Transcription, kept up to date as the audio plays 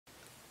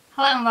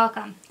Hello and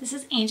welcome. This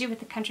is Angie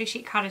with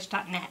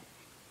thecountrysheetcottage.net.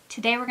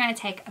 Today we're going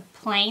to take a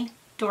plain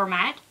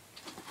doormat,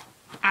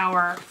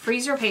 our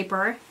freezer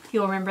paper,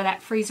 you'll remember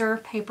that freezer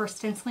paper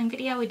stenciling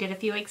video we did a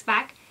few weeks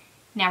back.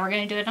 Now we're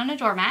going to do it on a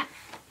doormat,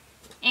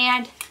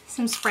 and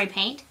some spray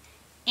paint,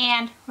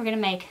 and we're going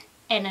to make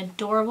an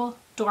adorable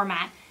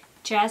doormat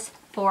just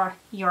for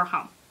your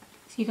home.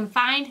 So you can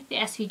find the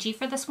SVG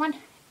for this one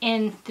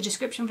in the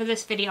description for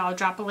this video. I'll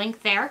drop a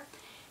link there.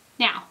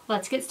 Now,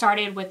 let's get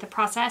started with the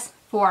process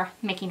for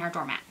making our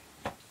doormat.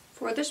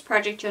 For this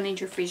project, you'll need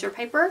your freezer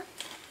paper.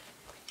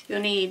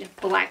 You'll need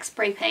black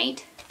spray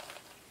paint.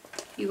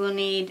 You will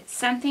need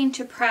something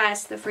to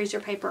press the freezer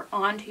paper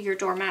onto your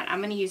doormat. I'm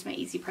going to use my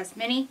Easy Press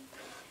Mini.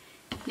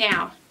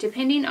 Now,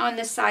 depending on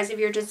the size of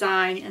your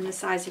design and the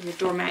size of your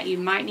doormat, you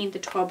might need the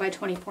 12 by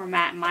 24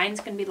 mat.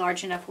 Mine's going to be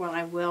large enough where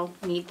I will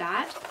need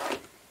that.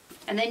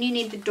 And then you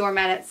need the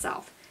doormat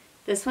itself.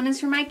 This one is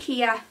from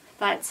IKEA.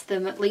 That's the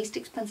least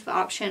expensive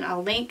option.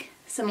 I'll link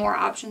some more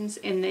options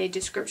in the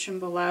description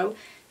below,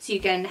 so you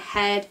can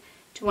head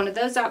to one of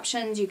those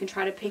options. You can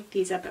try to pick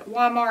these up at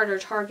Walmart or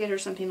Target or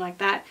something like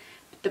that.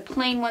 But the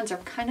plain ones are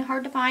kind of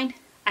hard to find.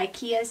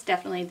 IKEA is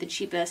definitely the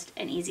cheapest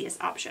and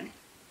easiest option,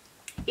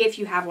 if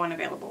you have one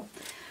available.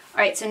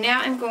 Alright, so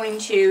now I'm going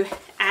to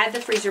add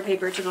the freezer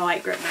paper to the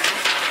light grip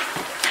mat.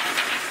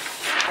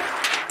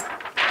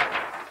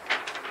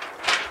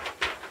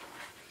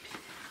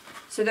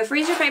 So the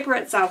freezer paper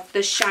itself,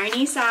 the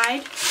shiny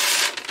side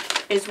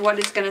is what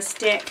is going to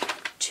stick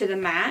to the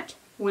mat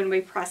when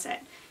we press it.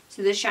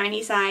 So the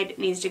shiny side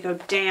needs to go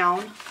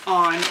down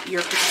on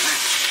your Cricut mat.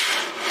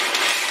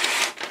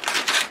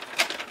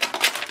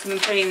 So I'm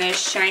putting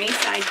this shiny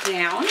side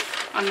down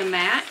on the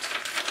mat.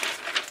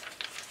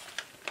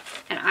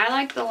 And I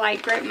like the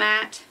light grip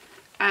mat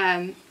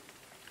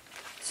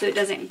so it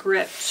doesn't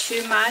grip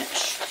too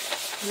much.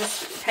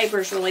 This paper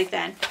is really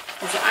thin.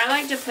 And so I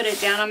like to put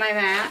it down on my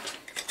mat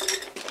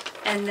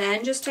and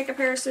then just take a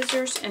pair of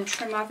scissors and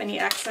trim off any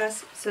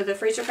excess. So the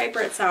freezer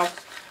paper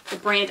itself, the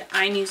brand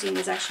I'm using,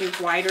 is actually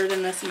wider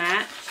than this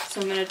mat.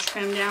 So I'm going to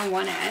trim down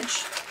one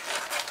edge.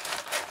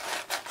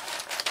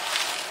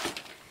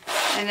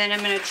 And then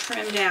I'm going to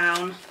trim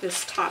down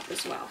this top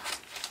as well.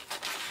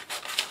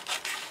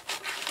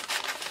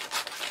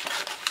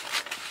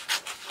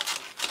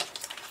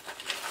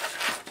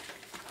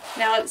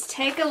 Now let's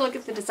take a look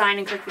at the design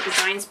in Cricut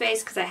Design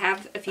Space, because I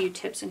have a few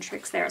tips and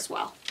tricks there as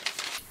well.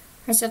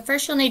 Alright, so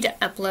first you'll need to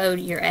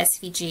upload your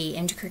SVG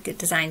into Cricut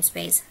Design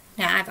Space.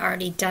 Now I've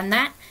already done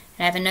that,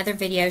 and I have another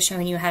video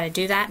showing you how to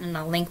do that, and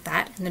I'll link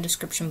that in the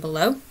description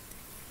below.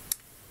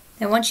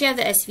 Then once you have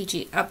the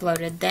SVG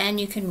uploaded, then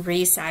you can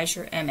resize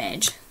your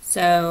image.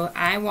 So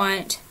I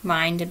want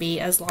mine to be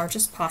as large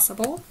as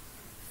possible.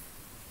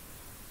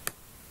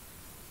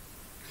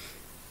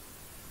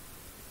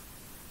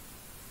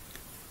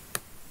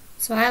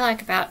 So I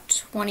like about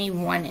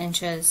 21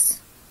 inches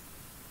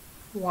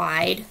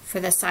wide for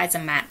the size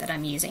of mat that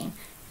I'm using.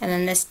 And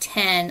then this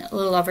 10, a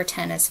little over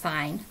 10 is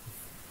fine.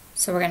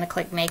 So we're going to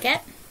click Make It.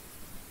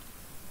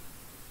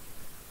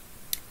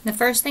 The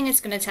first thing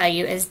it's going to tell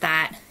you is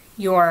that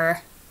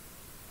your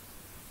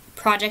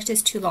project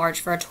is too large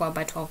for a 12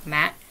 by 12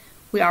 mat.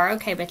 We are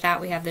okay with that.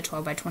 We have the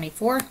 12 by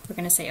 24. We're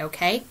going to say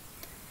OK.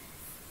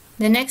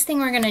 The next thing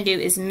we're going to do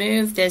is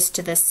move this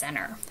to the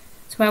center.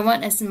 So I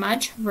want as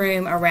much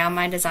room around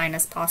my design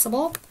as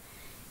possible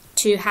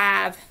to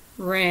have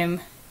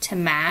room to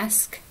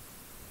mask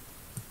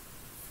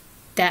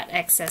that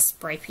excess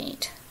spray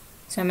paint.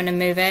 So I'm going to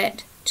move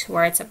it to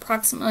where it's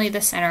approximately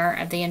the center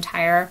of the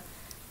entire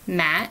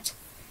mat,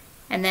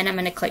 and then I'm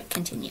going to click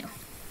Continue.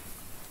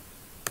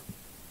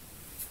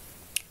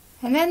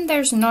 And then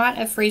there's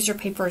not a freezer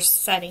paper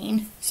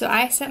setting, so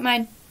I set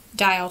my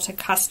dial to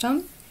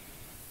custom,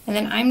 and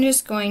then I'm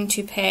just going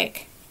to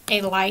pick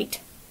a light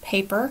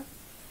paper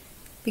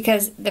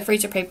because the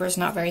freezer paper is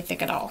not very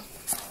thick at all.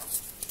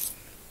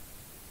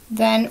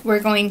 Then we're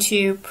going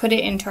to put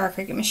it into our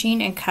Cricut machine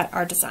and cut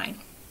our design.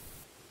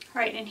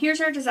 Alright, and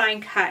here's our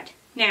design cut.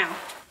 Now,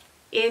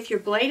 if your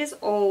blade is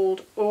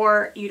old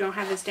or you don't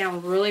have this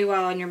down really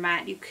well on your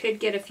mat, you could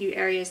get a few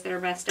areas that are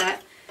messed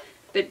up,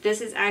 but this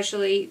is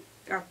actually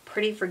a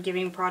pretty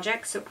forgiving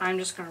project, so I'm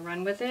just going to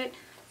run with it.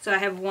 So I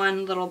have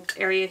one little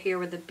area here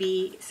where the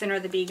B, center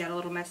of the B got a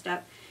little messed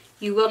up.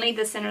 You will need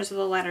the centers of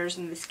the letters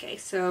in this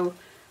case, so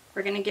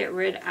we're going to get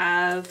rid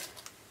of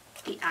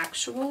the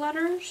actual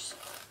letters.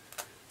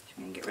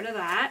 I'm going to get rid of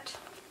that,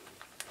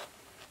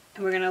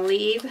 and we're going to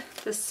leave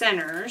the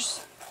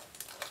centers.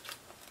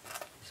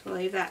 So we'll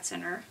leave that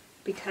center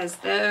because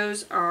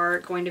those are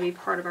going to be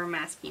part of our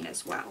masking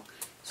as well.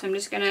 So I'm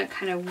just going to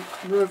kind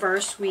of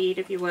reverse weed,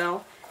 if you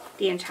will,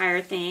 the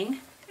entire thing,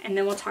 and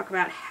then we'll talk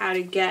about how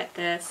to get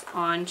this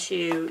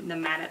onto the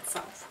mat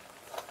itself.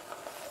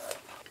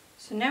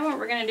 So now what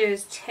we're going to do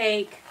is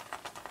take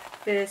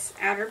this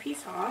outer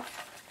piece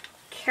off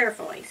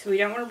carefully. So we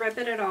don't want to rip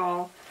it at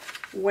all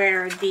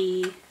where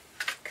the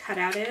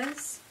cutout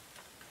is.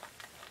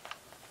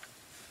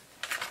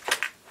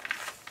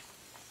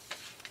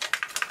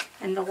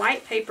 And the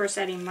light paper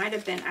setting might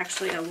have been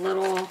actually a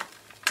little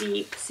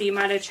deep, so you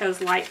might have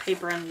chose light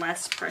paper and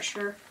less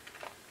pressure,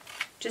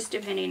 just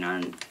depending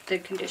on the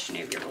condition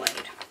of your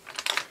blade.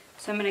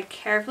 So I'm going to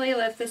carefully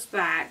lift this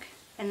back,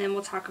 and then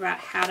we'll talk about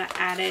how to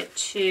add it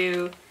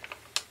to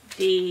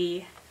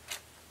the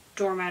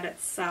doormat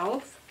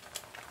itself.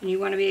 And you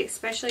want to be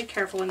especially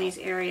careful in these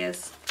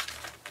areas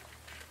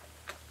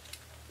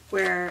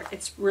where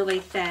it's really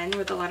thin,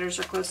 where the letters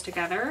are close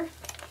together.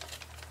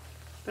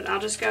 But I'll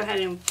just go ahead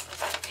and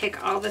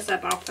pick all this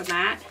up off the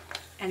mat,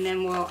 and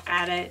then we'll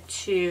add it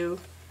to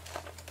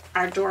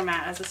our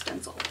doormat as a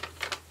stencil.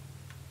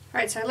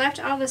 Alright, so I left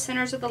all the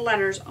centers of the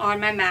letters on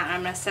my mat.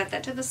 I'm going to set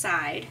that to the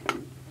side,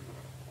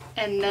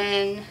 and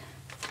then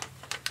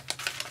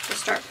we'll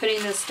start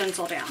putting this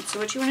stencil down. So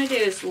what you want to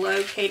do is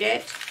locate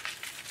it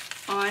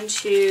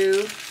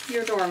onto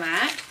your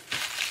doormat.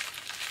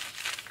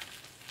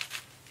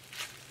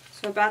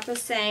 So about the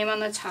same on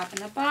the top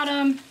and the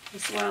bottom,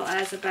 as well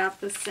as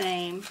about the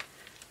same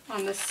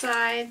on the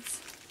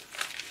sides.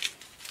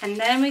 And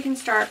then we can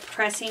start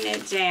pressing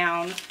it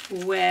down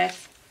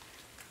with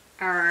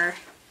our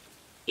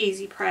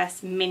Easy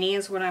Press Mini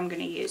is what I'm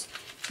going to use.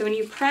 So when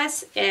you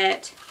press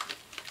it,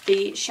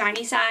 the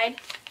shiny side,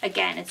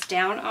 again, it's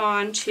down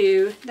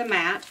onto the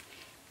mat,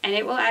 and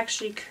it will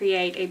actually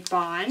create a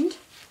bond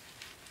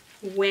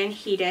when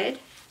heated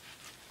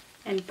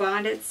and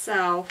bond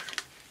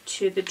itself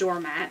to the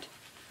doormat,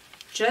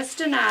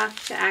 just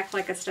enough to act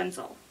like a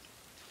stencil.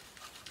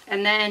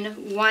 And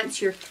then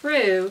once you're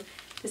through,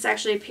 this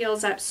actually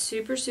peels up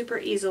super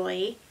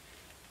easily,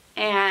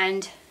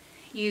 and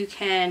you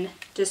can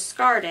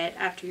discard it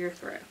after you're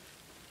through.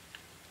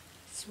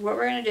 So what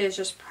we're going to do is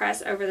just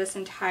press over this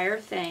entire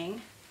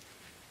thing,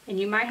 and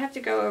you might have to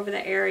go over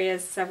the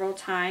areas several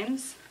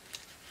times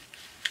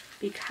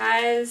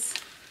because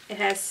it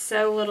has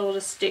so little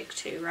to stick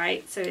to,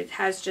 right? So it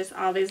has just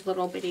all these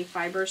little bitty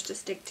fibers to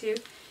stick to.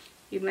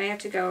 You may have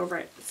to go over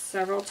it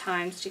several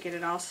times to get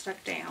it all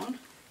stuck down.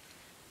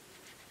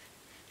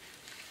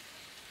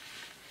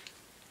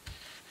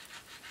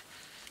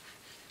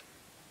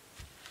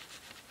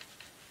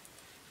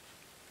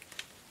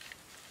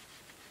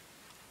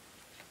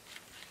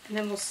 And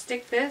then we'll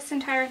stick this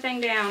entire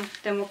thing down,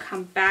 then we'll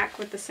come back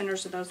with the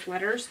centers of those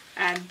letters,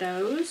 add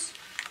those,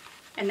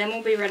 and then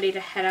we'll be ready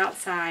to head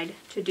outside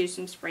to do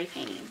some spray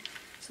painting.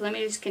 So let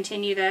me just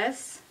continue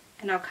this,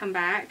 and I'll come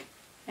back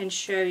and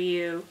show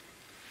you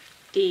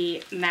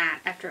the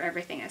mat after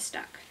everything is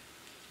stuck.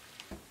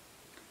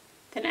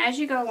 Then as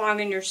you go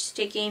along and you're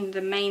sticking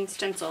the main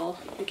stencil,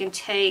 you can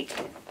take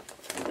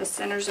the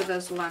centers of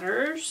those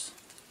letters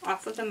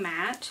off of the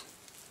mat.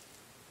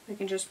 We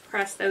can just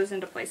press those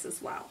into place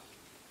as well.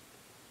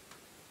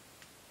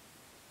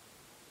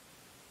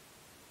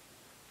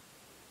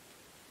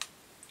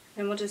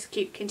 And we'll just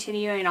keep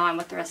continuing on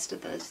with the rest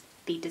of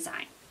the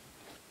design.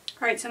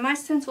 Alright, so my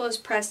stencil is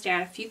pressed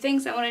down. A few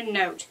things I want to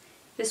note.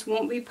 This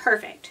won't be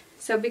perfect.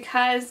 So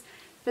because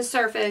the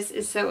surface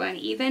is so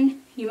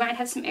uneven, you might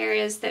have some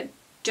areas that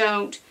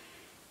don't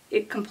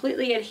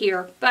completely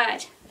adhere,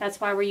 but that's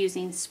why we're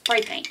using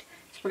spray paint.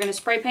 So we're going to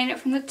spray paint it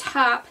from the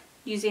top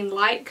using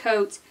light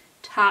coats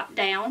top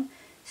down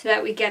so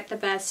that we get the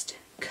best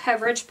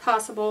coverage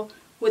possible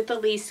with the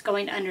least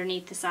going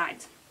underneath the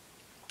sides.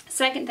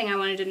 Second thing I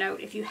wanted to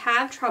note, if you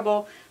have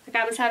trouble, like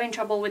I was having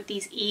trouble with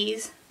these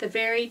E's, the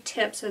very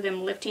tips of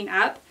them lifting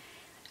up,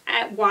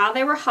 while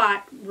they were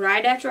hot,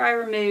 right after I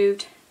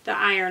removed the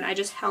iron, I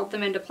just held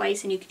them into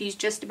place, and you could use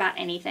just about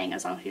anything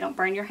as long as you don't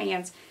burn your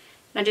hands.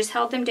 And I just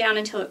held them down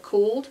until it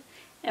cooled,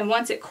 and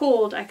once it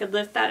cooled, I could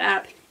lift that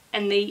up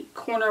and the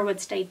corner would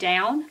stay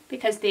down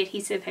because the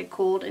adhesive had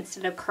cooled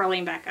instead of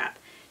curling back up.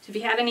 So if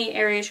you have any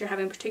areas you're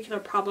having a particular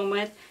problem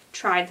with,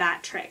 try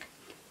that trick.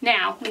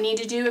 Now, we need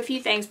to do a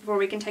few things before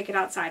we can take it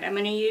outside. I'm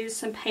going to use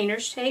some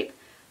painter's tape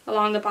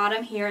along the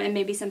bottom here and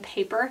maybe some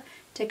paper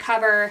to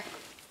cover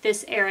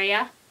this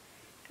area,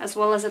 as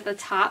well as at the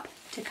top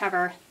to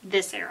cover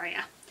this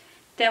area.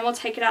 Then we'll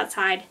take it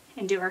outside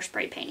and do our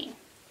spray painting.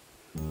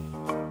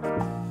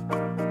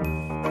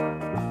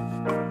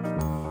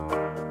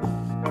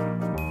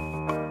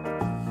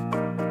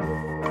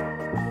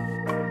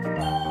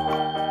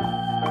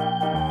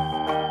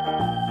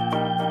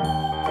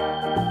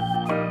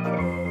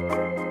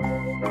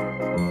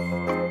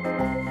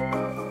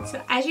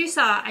 As you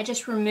saw, I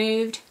just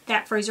removed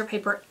that freezer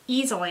paper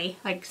easily,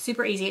 like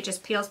super easy. It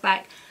just peels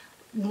back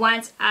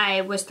once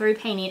I was through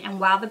painting and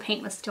while the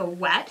paint was still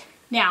wet.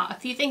 Now, a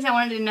few things I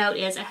wanted to note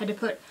is I had to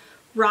put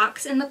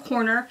rocks in the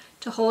corner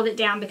to hold it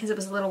down because it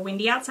was a little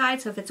windy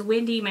outside. So if it's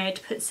windy, you may have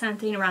to put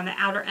something around the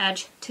outer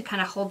edge to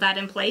kind of hold that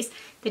in place.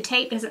 The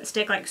tape doesn't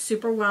stick like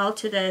super well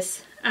to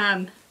this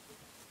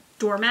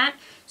doormat,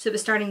 so it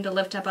was starting to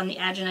lift up on the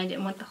edge and I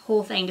didn't want the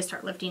whole thing to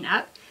start lifting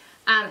up.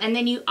 And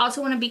then you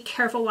also want to be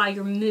careful while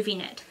you're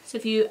moving it. So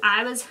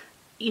I was,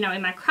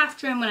 in my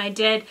craft room when I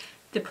did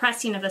the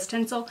pressing of the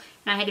stencil,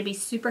 and I had to be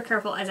super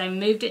careful as I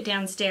moved it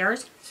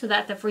downstairs so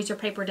that the freezer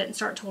paper didn't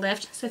start to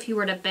lift. So if you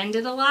were to bend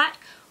it a lot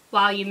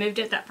while you moved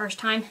it that first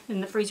time,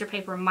 then the freezer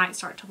paper might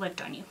start to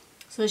lift on you.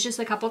 So there's just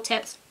a couple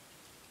tips.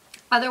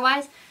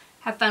 Otherwise,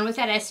 have fun with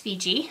that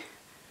SVG.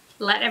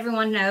 let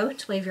everyone know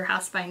to leave your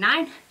house by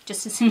 9,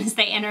 just as soon as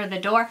they enter the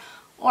door,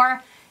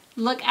 or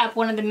look up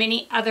one of the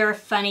many other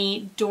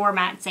funny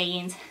doormat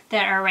sayings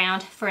that are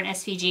around for an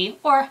SVG,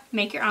 or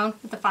make your own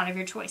with the font of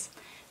your choice.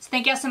 So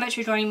thank you all so much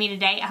for joining me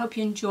today. I hope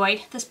you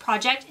enjoyed this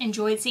project,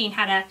 enjoyed seeing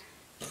how to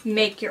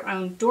make your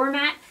own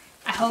doormat.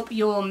 I hope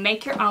you'll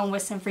make your own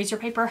with some freezer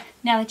paper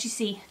now that you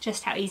see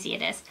just how easy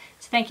it is.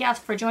 So thank you all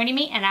for joining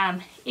me,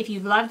 and if you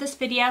love this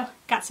video,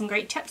 got some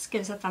great tips,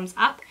 give us a thumbs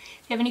up.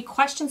 If you have any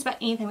questions about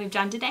anything we've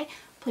done today,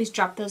 please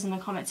drop those in the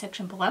comment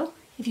section below.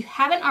 If you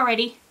haven't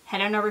already,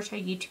 head on over to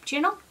our YouTube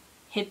channel,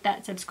 hit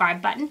that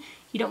subscribe button.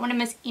 You don't want to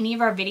miss any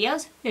of our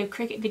videos. We have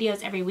Cricut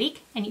videos every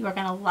week, and you are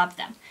going to love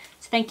them.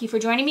 So thank you for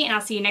joining me, and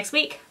I'll see you next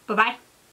week. Bye-bye.